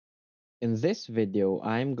In this video,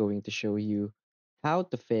 I'm going to show you how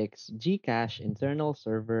to fix Gcash internal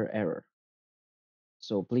server error.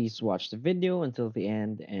 So please watch the video until the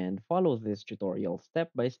end and follow this tutorial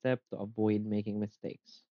step by step to avoid making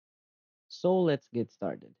mistakes. So let's get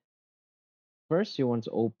started. First, you want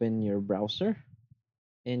to open your browser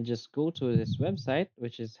and just go to this website,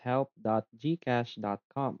 which is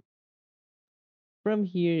help.gcash.com. From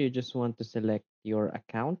here, you just want to select your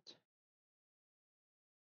account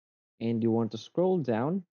and you want to scroll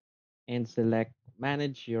down and select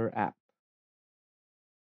Manage your app.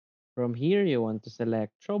 From here, you want to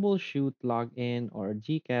select Troubleshoot Login or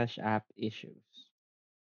Gcash app issues,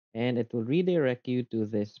 and it will redirect you to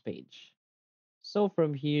this page. So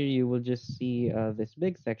from here, you will just see this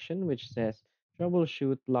big section which says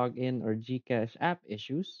Troubleshoot Login or Gcash app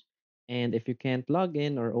issues. And if you can't log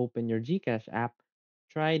in or open your Gcash app,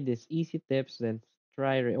 try this easy tips, then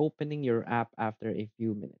try reopening your app after a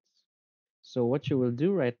few minutes. So what you will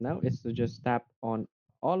do right now is to just tap on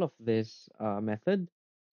all of this method.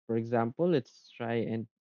 For example, let's try and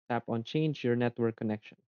tap on change your network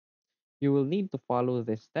connection. You will need to follow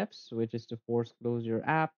the steps, which is to force close your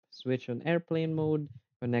app, switch on airplane mode,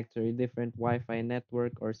 connect to a different Wi-Fi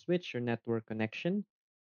network, or switch your network connection.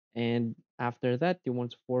 And after that, you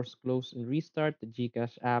want to force close and restart the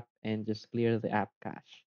Gcash app and just clear the app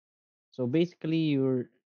cache. So basically, you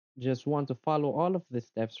just want to follow all of the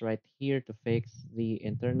steps right here to fix the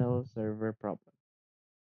internal server problem.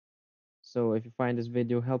 So if you find this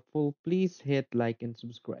video helpful, please hit like and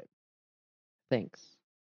subscribe. Thanks.